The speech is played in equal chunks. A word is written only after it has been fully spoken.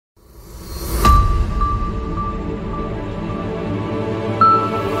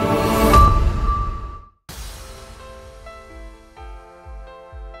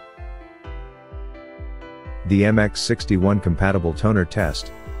The MX61 compatible toner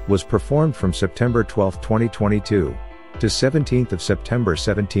test was performed from September 12, 2022 to 17th of September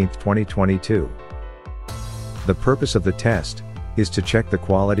 17, 2022. The purpose of the test is to check the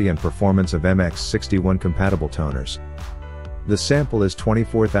quality and performance of MX61 compatible toners. The sample is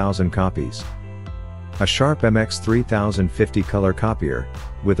 24,000 copies. A SHARP MX3050 color copier,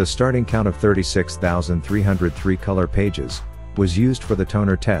 with a starting count of 36,303 color pages, was used for the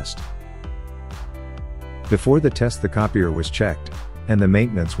toner test. Before the test, the copier was checked, and the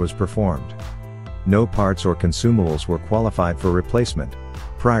maintenance was performed. No parts or consumables were qualified for replacement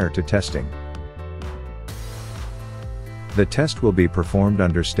prior to testing. The test will be performed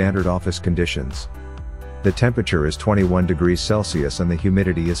under standard office conditions. The temperature is 21 degrees Celsius and the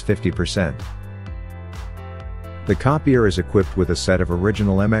humidity is 50%. The copier is equipped with a set of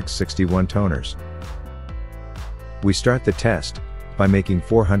original MX61 toners. We start the test by making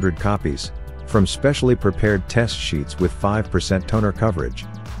 400 copies from specially prepared test sheets with 5% toner coverage.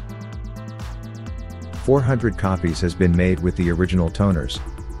 400 copies has been made with the original toners.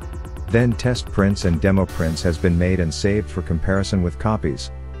 Then test prints and demo prints has been made and saved for comparison with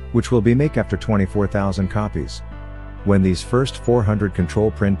copies, which will be make after 24,000 copies. When these first 400 control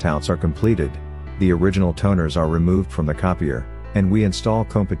printouts are completed, the original toners are removed from the copier, and we install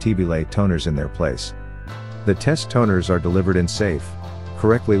compatibile toners in their place. The test toners are delivered in safe,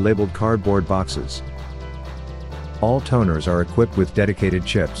 correctly labeled cardboard boxes. All toners are equipped with dedicated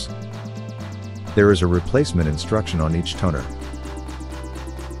chips. There is a replacement instruction on each toner.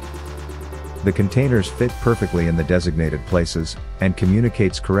 The containers fit perfectly in the designated places, and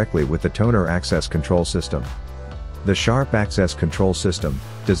communicates correctly with the toner access control system. The SHARP access control system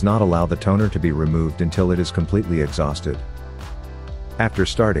does not allow the toner to be removed until it is completely exhausted. After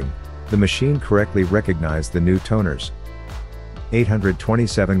starting, the machine correctly recognized the new toners.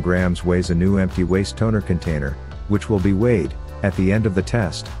 827 grams weighs a new empty waste toner container, which will be weighed at the end of the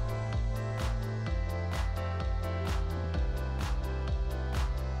test.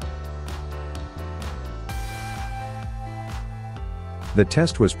 The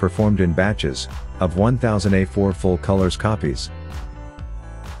test was performed in batches of 1000 A4 full colors copies.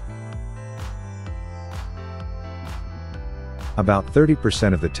 About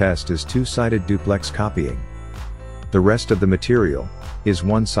 30% of the test is two-sided duplex copying. The rest of the material is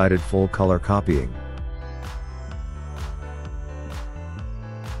one-sided full color copying.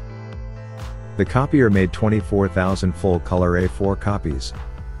 The copier made 24,000 full color A4 copies.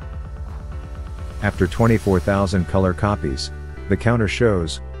 After 24,000 color copies, the counter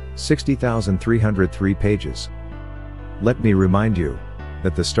shows 60,303 pages. Let me remind you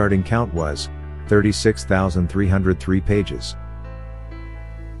that the starting count was 36,303 pages.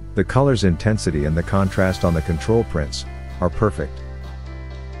 The color's intensity and the contrast on the control prints are perfect.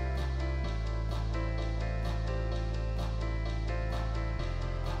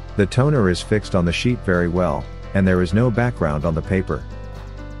 The toner is fixed on the sheet very well, and there is no background on the paper.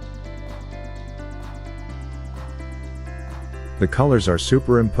 The colors are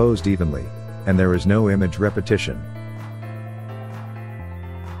superimposed evenly, and there is no image repetition.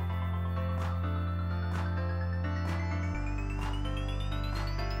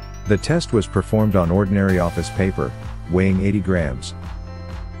 The test was performed on ordinary office paper, weighing 80 grams.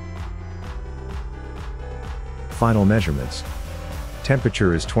 Final measurements.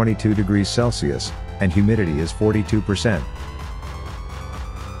 Temperature is 22 degrees Celsius, and humidity is 42%.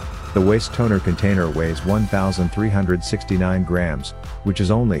 The waste toner container weighs 1,369 grams, which is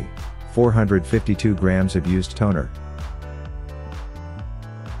only 452 grams of used toner.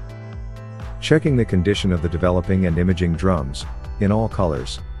 Checking the condition of the developing and imaging drums, in all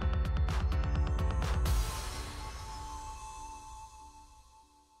colors.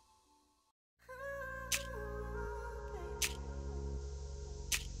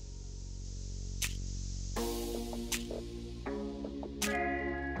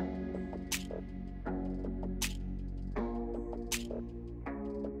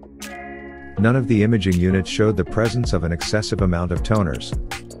 None of the imaging units showed the presence of an excessive amount of toners.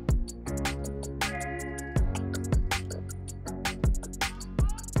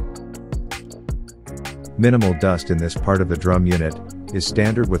 Minimal dust in this part of the drum unit is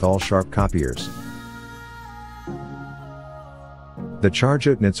standard with all SHARP copiers. The charge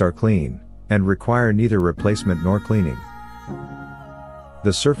units are clean and require neither replacement nor cleaning.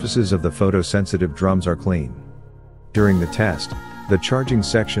 The surfaces of the photosensitive drums are clean. During the test, the charging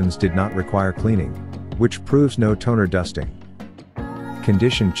sections did not require cleaning, which proves no toner dusting.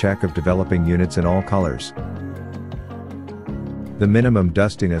 Condition check of developing units in all colors. The minimum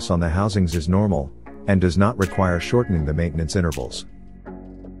dustiness on the housings is normal, and does not require shortening the maintenance intervals.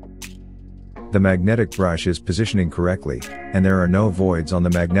 The magnetic brush is positioning correctly, and there are no voids on the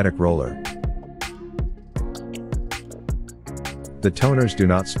magnetic roller. The toners do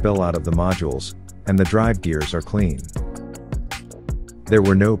not spill out of the modules, and the drive gears are clean. There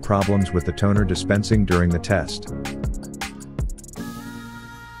were no problems with the toner dispensing during the test.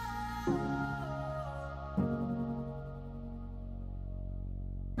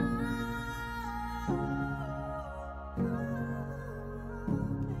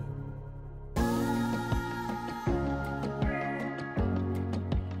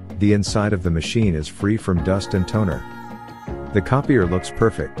 The inside of the machine is free from dust and toner. The copier looks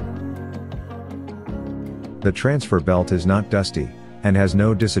perfect. The transfer belt is not dusty, and has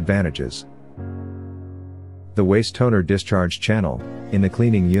no disadvantages. The waste toner discharge channel, in the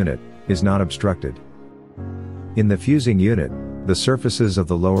cleaning unit, is not obstructed. In the fusing unit, the surfaces of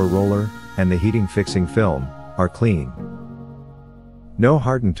the lower roller, and the heating fixing film, are clean. No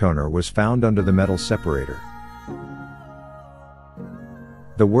hardened toner was found under the metal separator.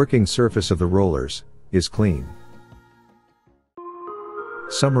 The working surface of the rollers is clean.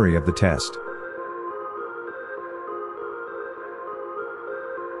 Summary of the test.